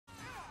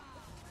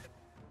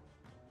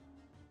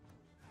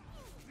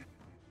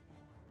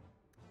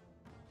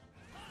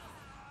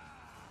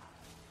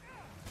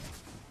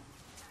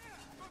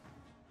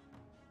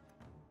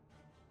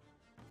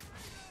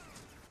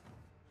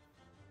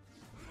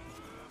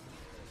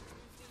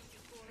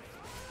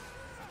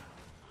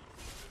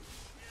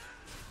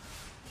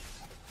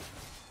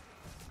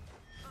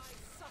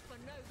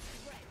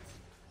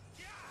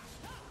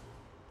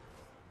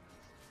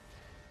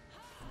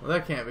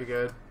That can't be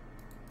good.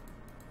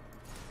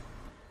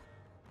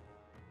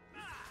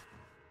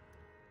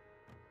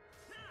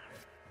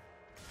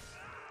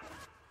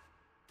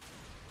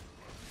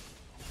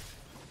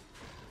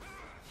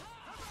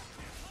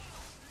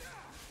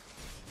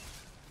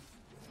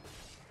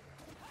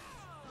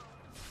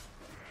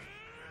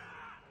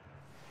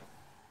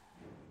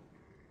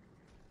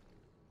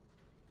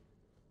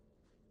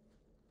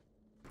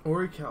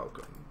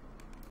 Orichalcum.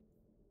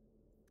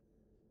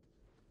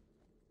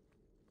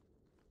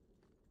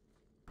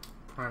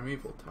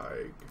 Primeval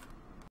Tig.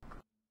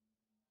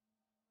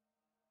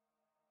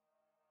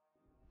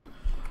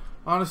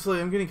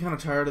 Honestly, I'm getting kind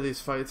of tired of these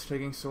fights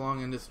taking so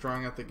long and just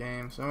drawing out the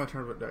game, so I'm gonna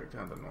turn it back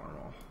down to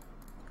normal.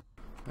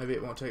 Maybe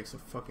it won't take so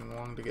fucking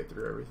long to get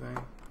through everything.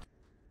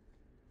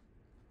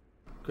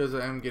 Because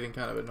I am getting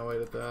kind of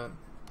annoyed at that.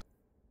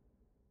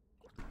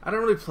 I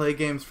don't really play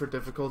games for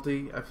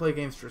difficulty. I play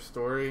games for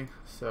story,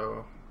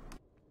 so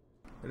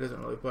it doesn't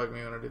really bug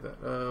me when I do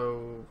that.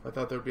 Oh, I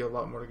thought there'd be a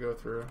lot more to go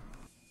through.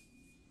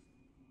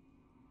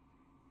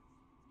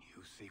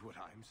 You see what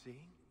I'm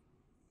seeing?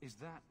 Is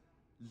that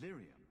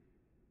lyrium?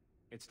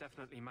 It's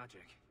definitely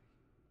magic.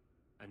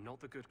 And not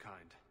the good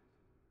kind.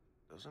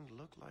 Doesn't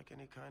look like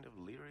any kind of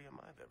lyrium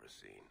I've ever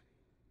seen.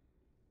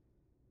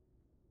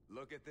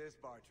 Look at this,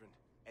 Bartrand.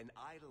 An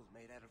idol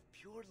made out of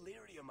pure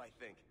lyrium, I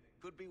think.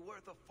 Could be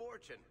worth a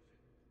fortune.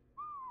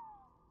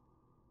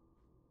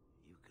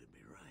 You could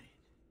be right.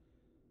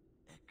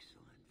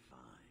 Excellent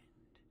find.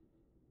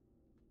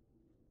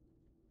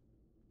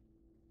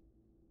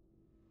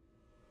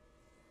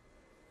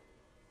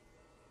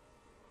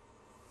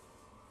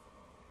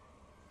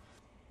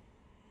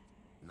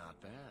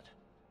 Not bad.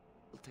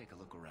 We'll take a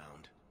look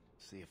around.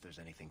 See if there's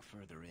anything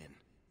further in.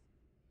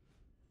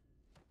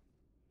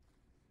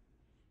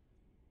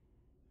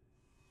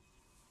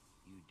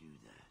 You do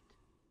that.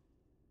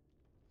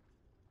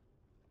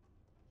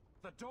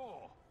 The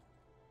door!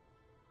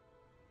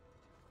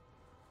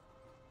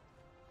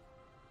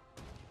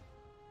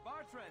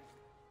 Bartrand!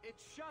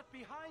 It's shut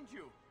behind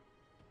you!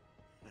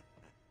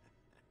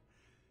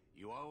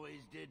 You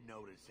always did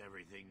notice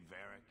everything,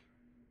 Varric.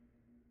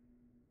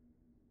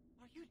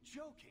 Are you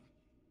joking?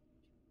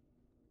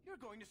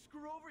 You're going to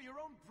screw over your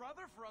own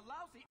brother for a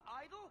lousy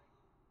idol?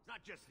 It's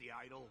not just the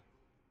idol.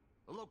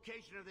 The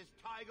location of this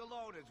Tig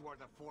alone is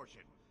worth a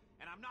fortune,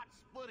 and I'm not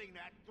splitting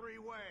that 3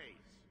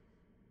 ways.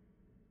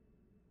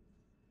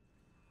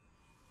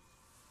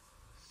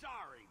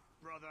 Sorry,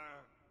 brother.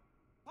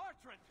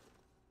 Bartrand!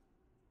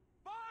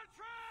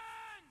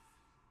 Bartrand!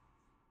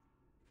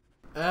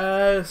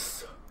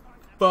 Ass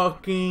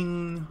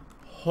fucking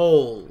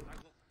hole. I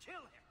will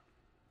kill him!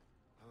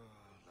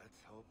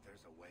 Let's hope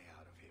there's a way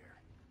out of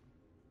here.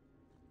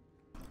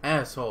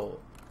 Asshole.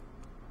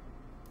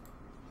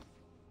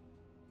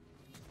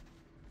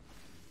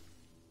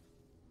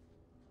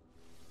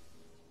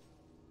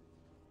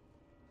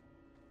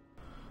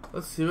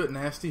 Let's see what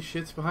nasty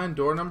shit's behind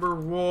door number.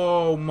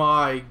 Whoa,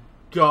 my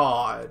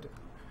god.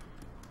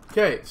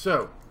 Okay,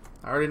 so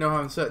I already know how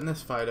I'm setting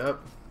this fight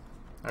up.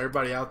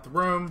 Everybody out the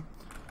room.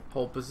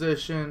 Hold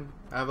position.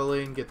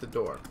 Aveline, get the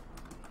door.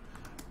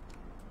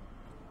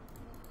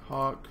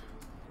 Hawk.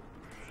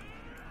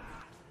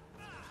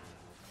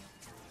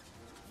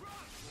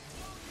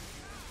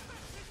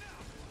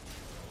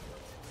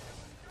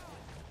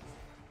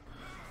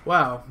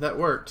 Wow, that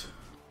worked.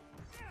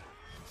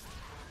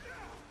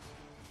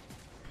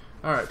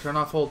 Alright, turn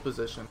off hold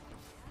position.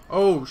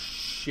 Oh,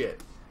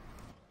 shit.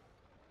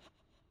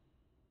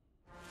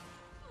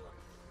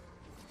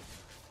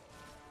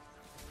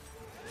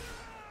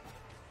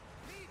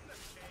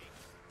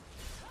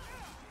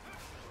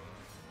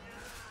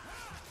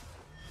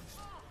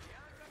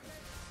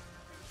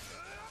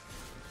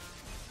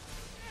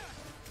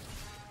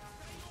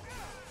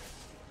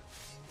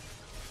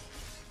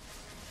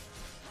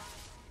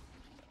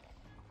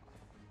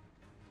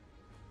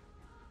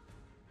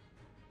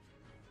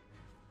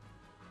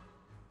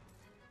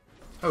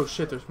 Oh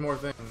shit, there's more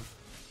things.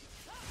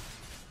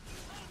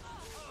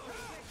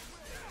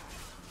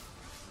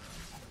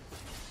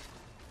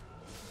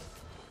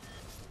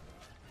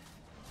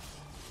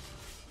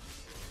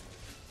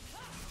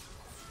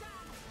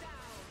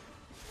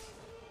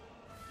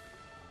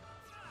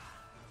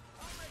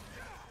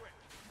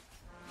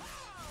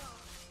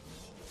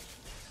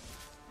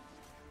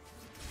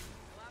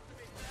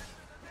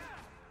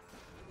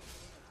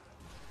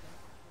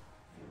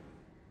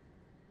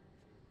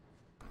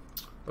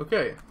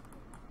 Okay.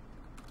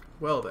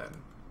 Well then.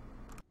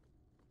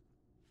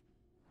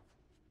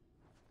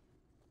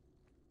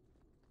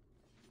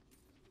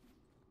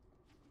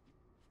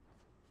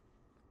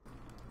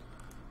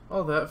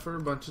 All that for a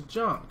bunch of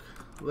junk.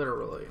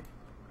 Literally.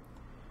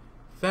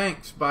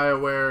 Thanks,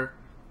 BioWare.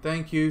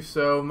 Thank you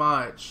so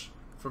much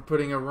for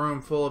putting a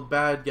room full of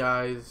bad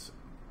guys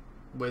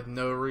with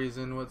no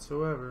reason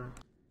whatsoever.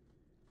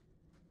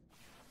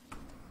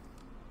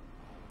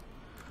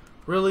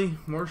 Really?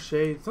 More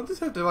shades? Don't these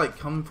have to, like,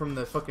 come from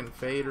the fucking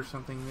Fade or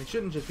something? They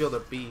shouldn't just be able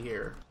to be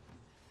here.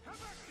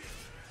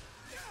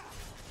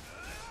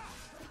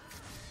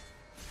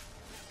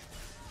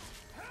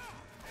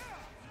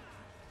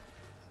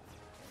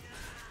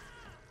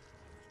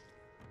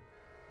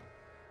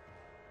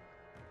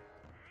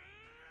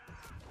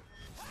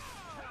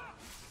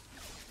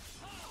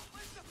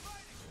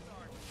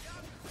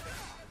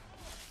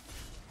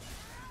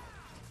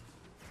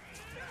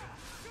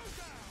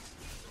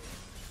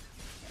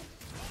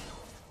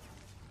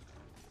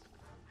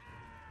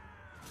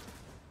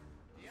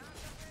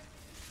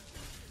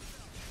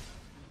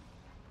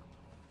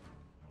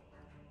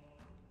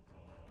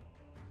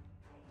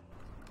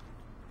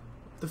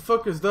 The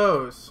fuck is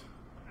those?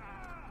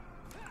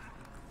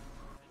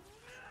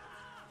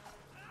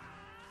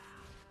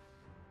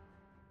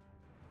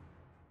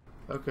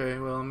 Okay,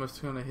 well, I'm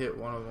just gonna hit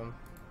one of them.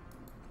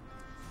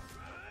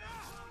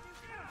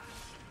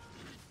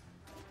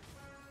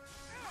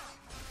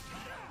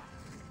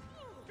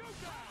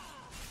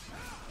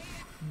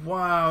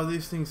 Wow,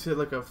 these things hit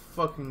like a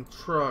fucking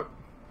truck.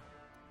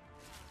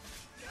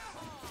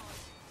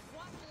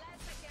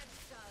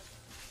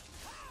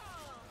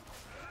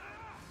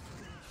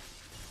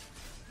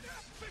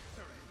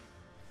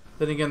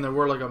 Then again, there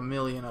were like a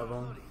million of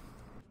them.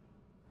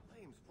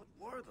 Flames, what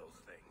were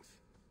those things?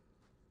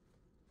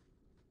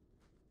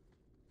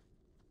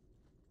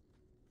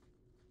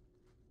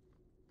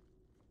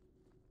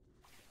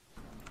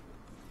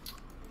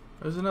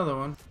 There's another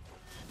one.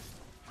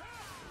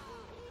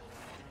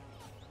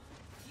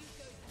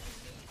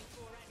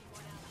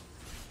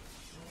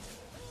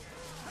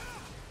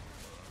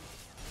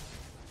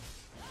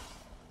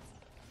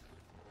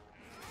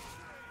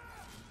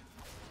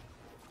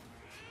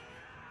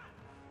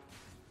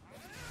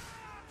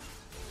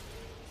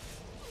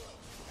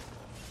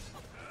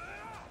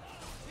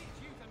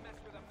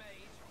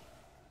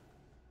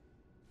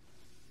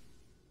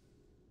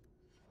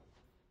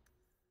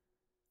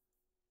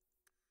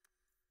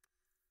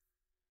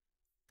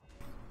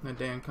 My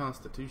damn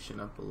constitution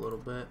up a little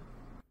bit.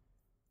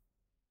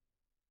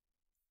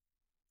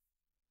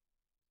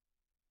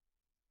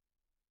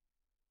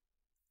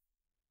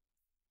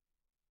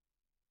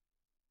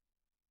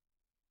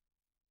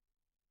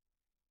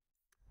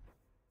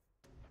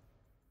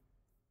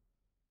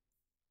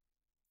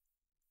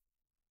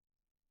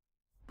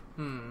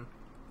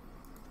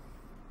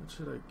 What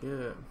should I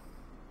get?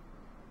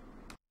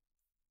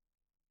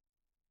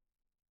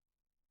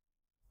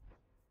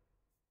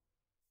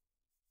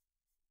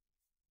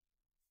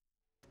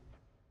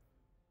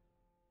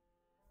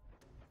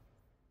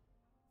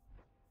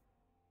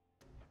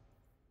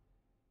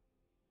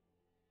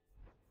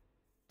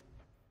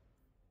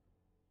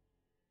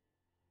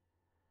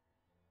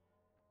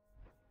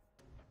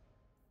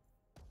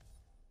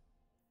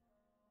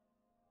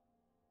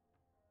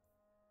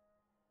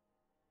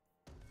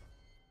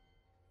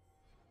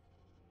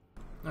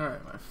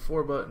 Alright, my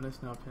 4 button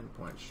is now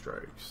pinpoint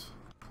strikes,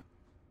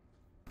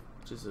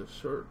 which is a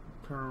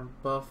short-term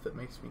buff that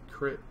makes me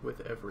crit with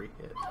every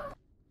hit.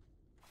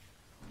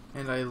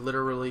 And I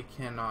literally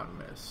cannot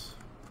miss.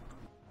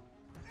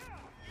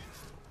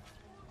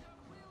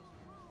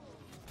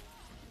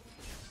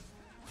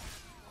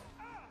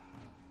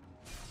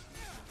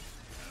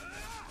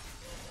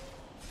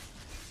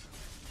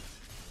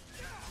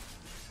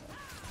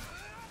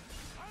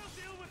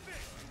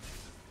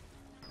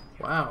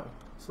 Wow,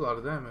 that's a lot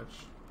of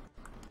damage.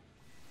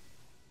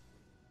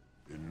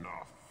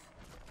 Enough.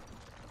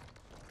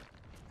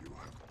 You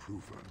have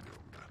proven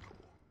your mettle.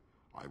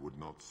 I would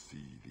not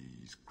see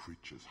these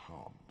creatures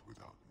harmed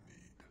without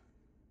need.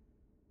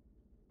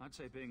 I'd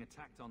say being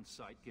attacked on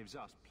sight gives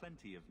us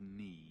plenty of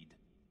need.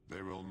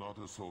 They will not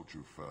assault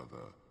you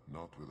further,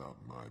 not without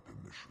my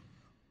permission.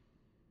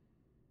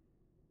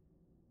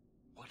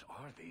 What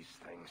are these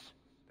things?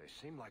 They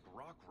seem like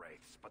rock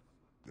wraiths, but...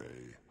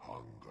 They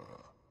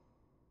hunger.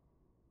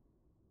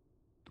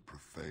 The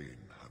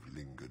profane have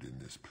lingered in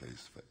this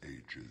place for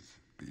ages,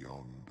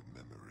 beyond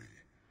memory,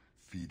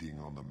 feeding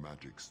on the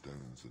magic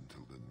stones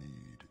until the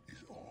need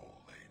is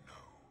all they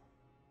know.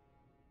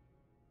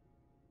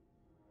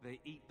 They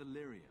eat the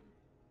lyrium.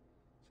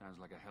 Sounds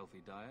like a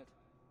healthy diet.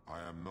 I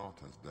am not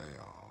as they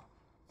are.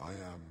 I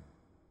am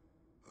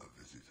a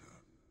visitor.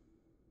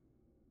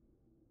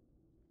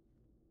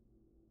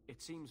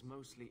 It seems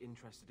mostly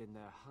interested in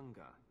their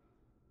hunger.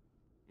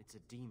 It's a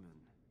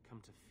demon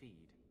come to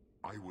feed.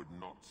 I would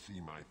not see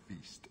my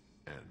feast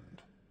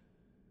end.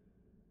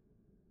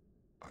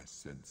 I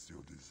sense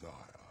your desire.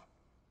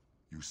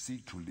 You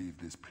seek to leave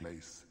this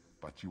place,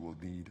 but you will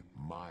need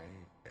my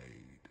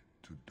aid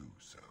to do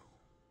so.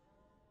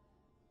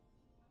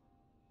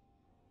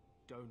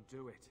 Don't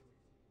do it.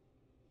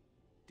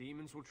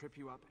 Demons will trip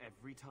you up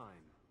every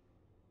time.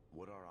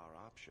 What are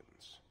our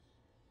options?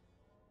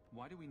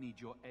 Why do we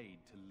need your aid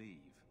to leave?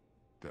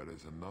 There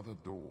is another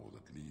door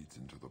that leads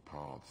into the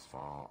paths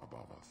far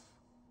above us.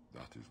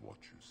 That is what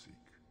you seek.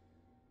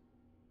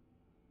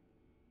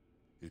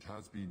 It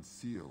has been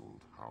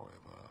sealed,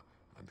 however,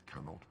 and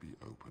cannot be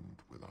opened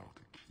without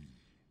a key.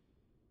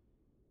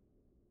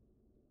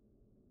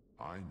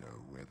 I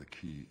know where the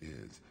key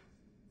is.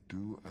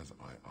 Do as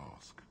I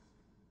ask,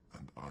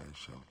 and I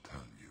shall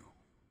tell you.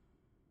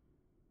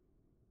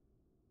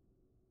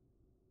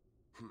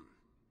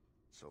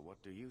 So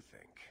what do you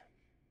think?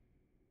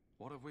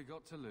 What have we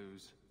got to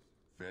lose?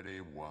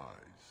 Very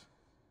wise.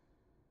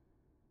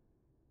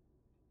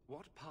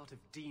 What part of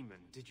demon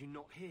did you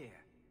not hear?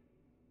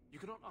 You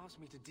cannot ask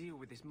me to deal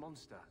with this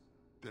monster.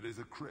 There is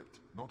a crypt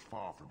not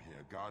far from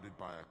here, guarded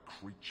by a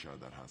creature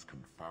that has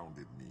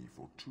confounded me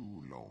for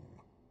too long.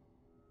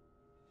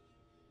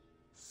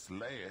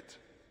 Slay it,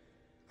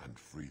 and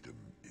freedom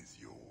is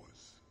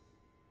yours.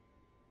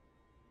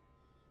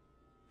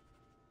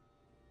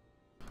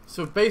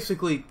 So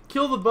basically,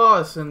 kill the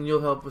boss and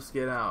you'll help us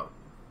get out.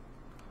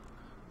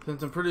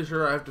 Since I'm pretty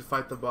sure I have to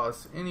fight the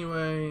boss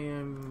anyway,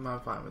 I'm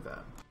fine with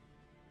that.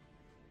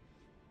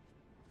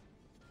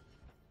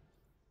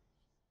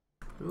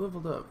 Who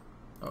leveled up?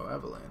 Oh,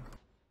 Evelyn.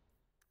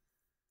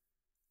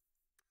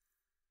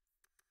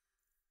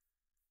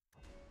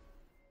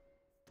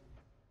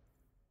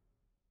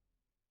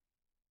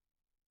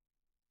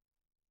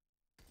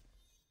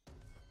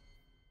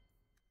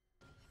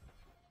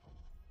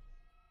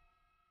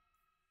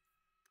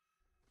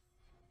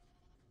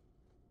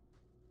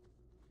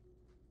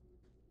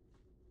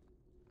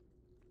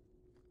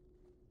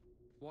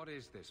 What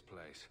is this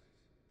place?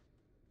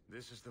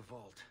 This is the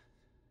vault.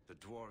 The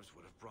dwarves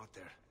would have brought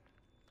there.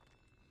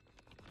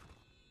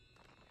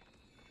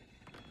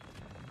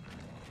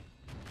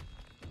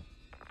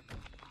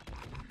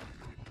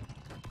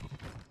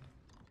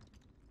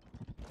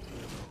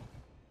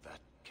 That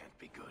can't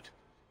be good.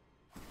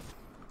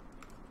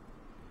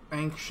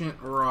 Ancient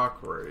rock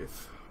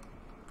wraith.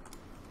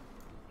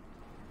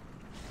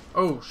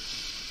 Oh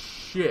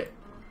shit.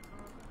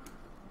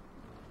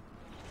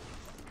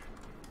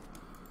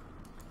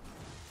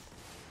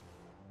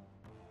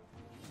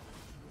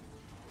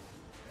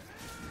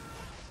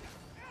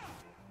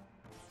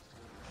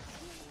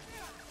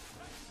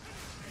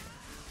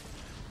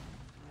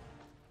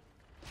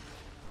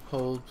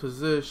 Hold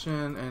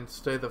position and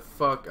stay the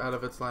fuck out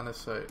of its line of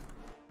sight.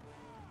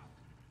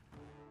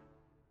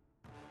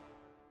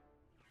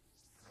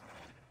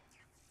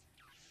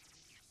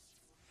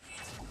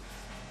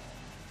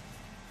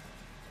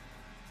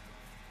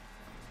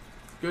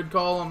 Good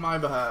call on my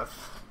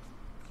behalf.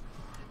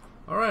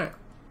 Alright,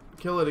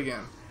 kill it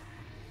again.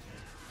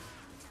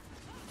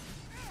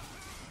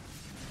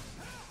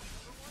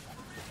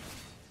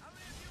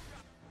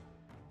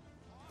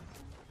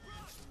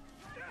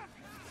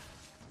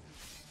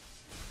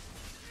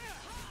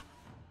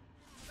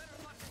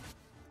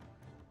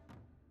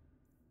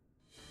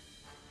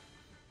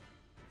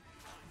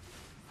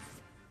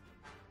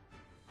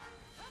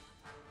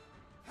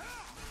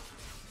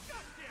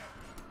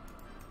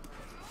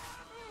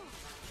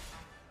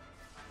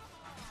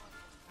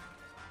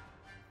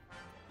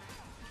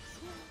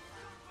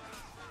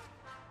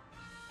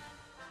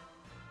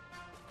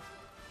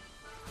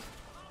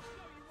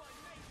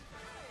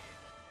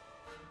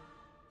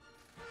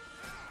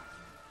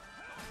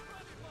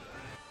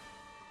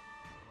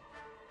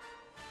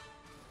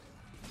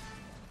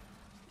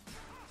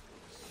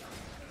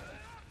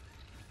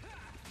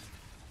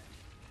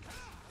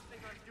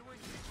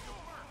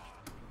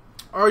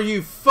 Are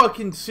you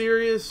fucking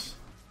serious?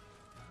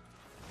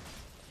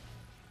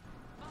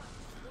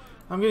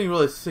 I'm getting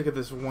really sick of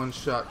this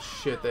one-shot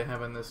shit they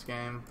have in this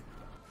game.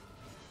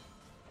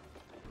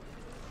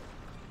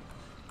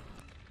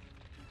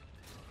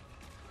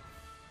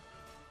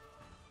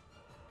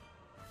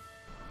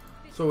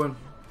 So when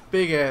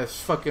big ass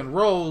fucking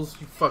rolls,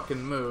 you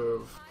fucking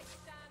move.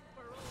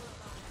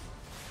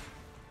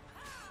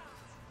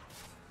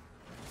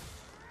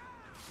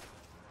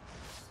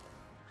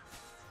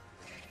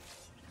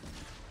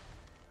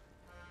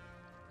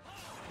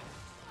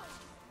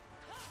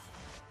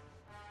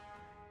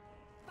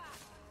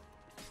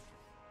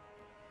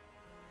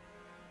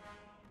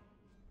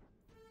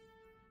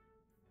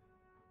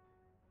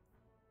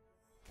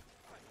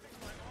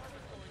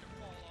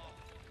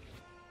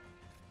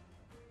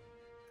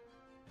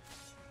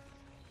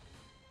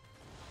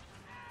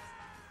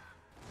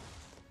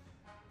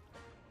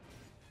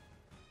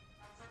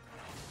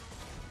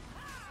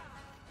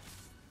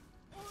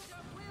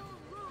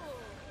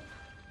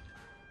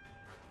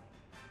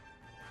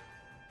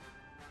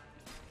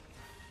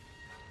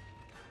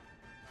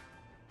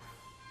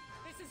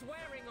 This is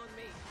wearing on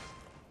me.